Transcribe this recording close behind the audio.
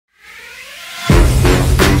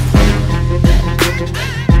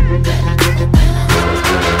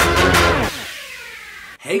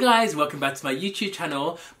guys, welcome back to my YouTube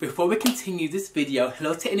channel. Before we continue this video,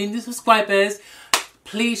 hello to any new subscribers.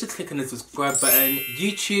 Please just click on the subscribe button.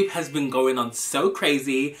 YouTube has been going on so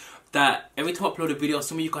crazy that every time I upload a video,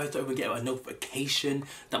 some of you guys don't even get a notification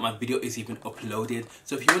that my video is even uploaded.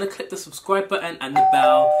 So if you want to click the subscribe button and the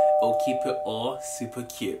bell, it'll keep it all super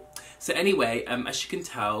cute. So anyway, as you can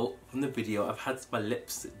tell from the video, I've had my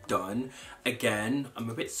lips done. Again, I'm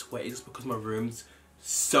a bit sweaty just because my room's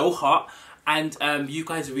so hot. And you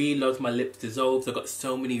guys really loved my lips dissolved. I got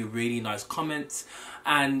so many really nice comments.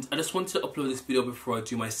 And I just wanted to upload this video before I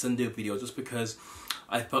do my Sunday video, just because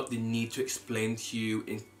I felt the need to explain to you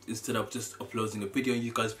instead of just uploading a video and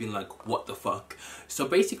you guys being like, what the fuck? So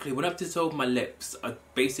basically, when I've dissolved my lips, I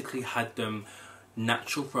basically had them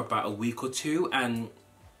natural for about a week or two. And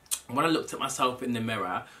when I looked at myself in the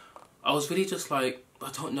mirror, I was really just like, I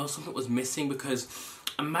don't know, something was missing. Because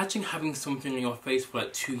imagine having something on your face for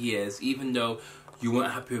like 2 years, even though you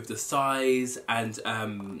weren't happy with the size and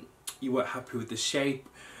you weren't happy with the shape.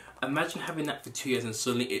 Imagine having that for 2 years and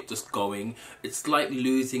suddenly it just going. It's like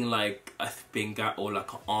losing like a finger or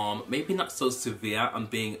like an arm. Maybe not so severe, I'm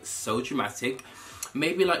being so dramatic.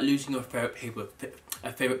 Maybe like losing your favorite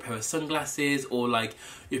pair of sunglasses, or like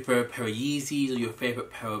your favorite pair of Yeezys, or your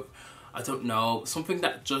favorite pair of, I don't know, something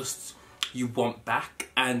that just you want back.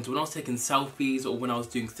 And when I was taking selfies or when I was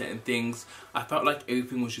doing certain things, I felt like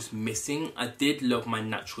everything was just missing. I did love my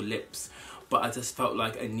natural lips, but I just felt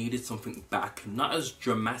like I needed something back. Not as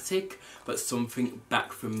dramatic, but something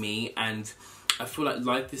back from me. And I feel like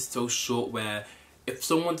life is so short where if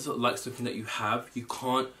someone doesn't like something that you have, you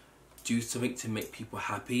can't do something to make people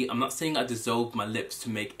happy. I'm not saying I dissolved my lips to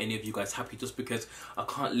make any of you guys happy, just because I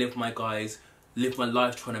can't live my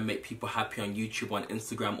life trying to make people happy on YouTube, on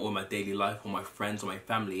Instagram, or my daily life, or my friends, or my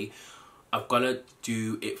family. I've got to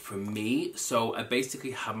do it for me. So I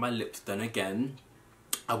basically had my lips done again.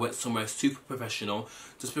 I went somewhere super professional,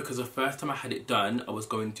 just because the first time I had it done, I was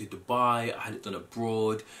going to Dubai, I had it done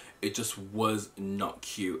abroad. It just was not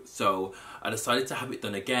cute. So I decided to have it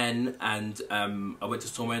done again, and I went to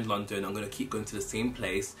somewhere in London. I'm going to keep going to the same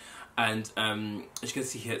place. And as you can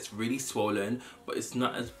see here, it's really swollen, but it's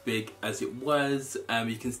not as big as it was.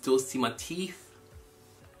 You can still see my teeth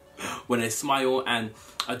when I smile, and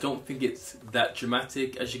I don't think it's that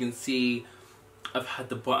dramatic. As you can see, I've had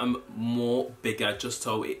the bottom more bigger, just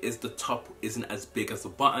so it is, the top isn't as big as the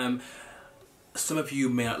bottom. Some of you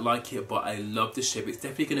may not like it, but I love the shape. It's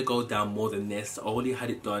definitely going to go down more than this. I already had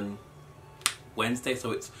it done Wednesday,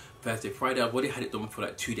 so it's Thursday, Friday. I've already had it done for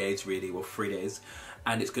like 2 days really, or 3 days.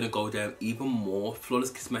 And it's going to go down even more. Flawless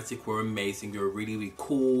Cosmetic were amazing. They were really, really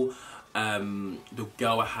cool. The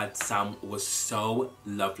girl I had, Sam, was so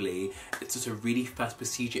lovely. It's just a really fast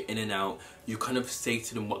procedure, in and out. You kind of say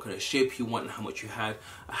to them what kind of shape you want and how much you had.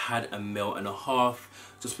 I had 1.5 mil,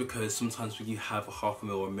 just because sometimes when you have a 0.5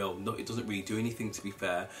 mil or 1 mil, no, it doesn't really do anything, to be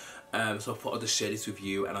fair. So I thought I'd just share this with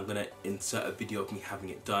you, and I'm going to insert a video of me having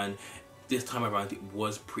it done. This time around it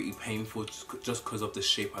was pretty painful, just because of the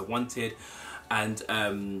shape I wanted. And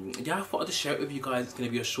yeah, I thought I'd just share it with you guys. It's going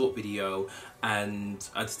to be a short video, and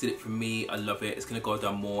I just did it for me. I love it. It's going to go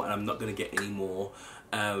down more, and I'm not going to get any more.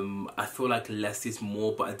 I feel like less is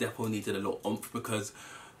more, but I definitely needed a little oomph, because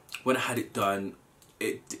when I had it done,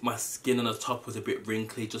 my skin on the top was a bit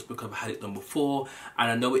wrinkly, just because I had it done before. And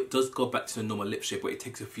I know it does go back to the normal lip shape, but it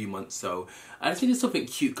takes a few months. So I just needed something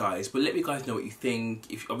cute, guys. But let me guys know what you think.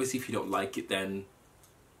 Obviously if you don't like it, then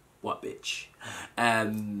what, bitch?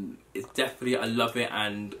 It's definitely, I love it,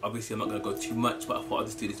 and obviously I'm not gonna go too much, but I thought I'd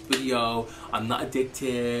just do this video. I'm not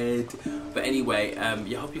addicted. But anyway,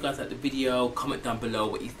 yeah, I hope you guys liked the video. Comment down below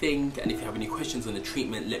what you think, and if you have any questions on the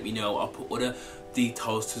treatment, let me know. I'll put all the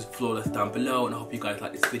details to Flawless down below, and I hope you guys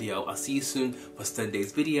like this video. I'll see you soon for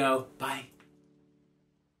Sunday's video. Bye.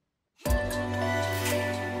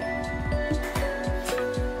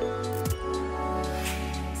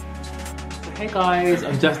 Hey guys,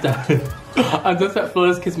 I'm just at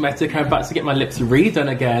Flawless Cosmetic. I'm about to get my lips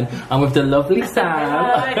redone again. I'm with the lovely Sam.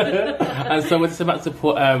 And so we're just about to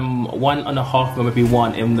put 1.5 or maybe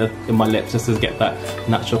 1 in my lips, just to get that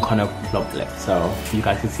natural kind of plump lip, so you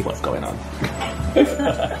guys can see what's going on.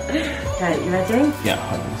 Okay, you ready? Yeah,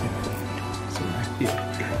 hold on a second. Yeah.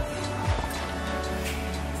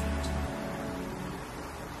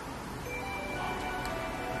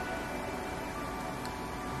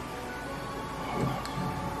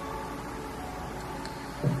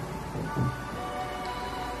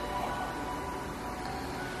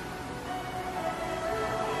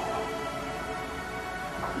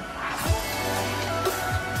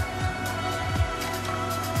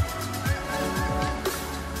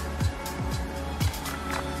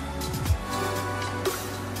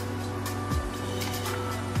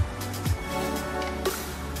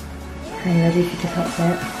 Okay, ready for the top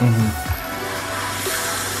bit?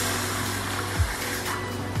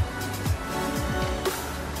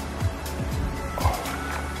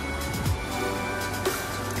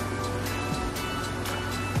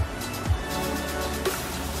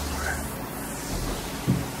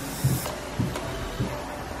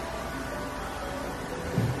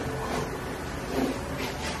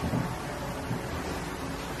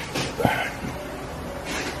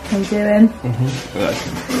 How you doing?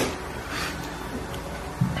 Good.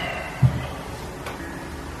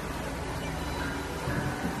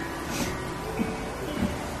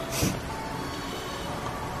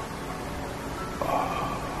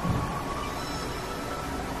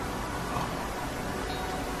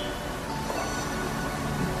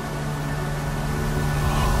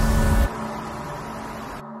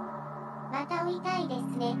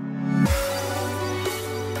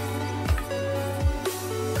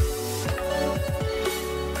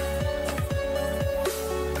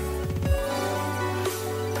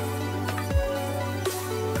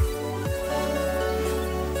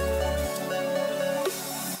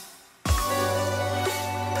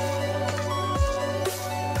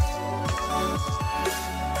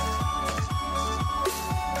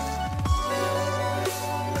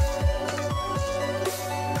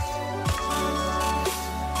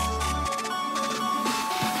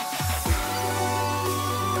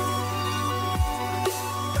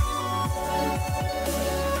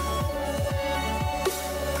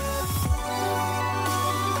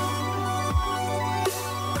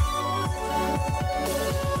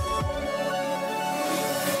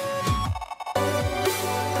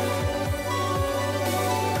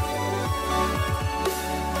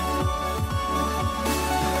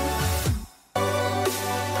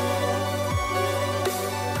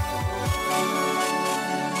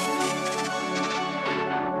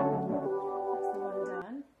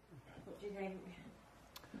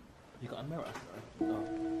 You got a mirror?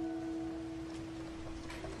 Oh.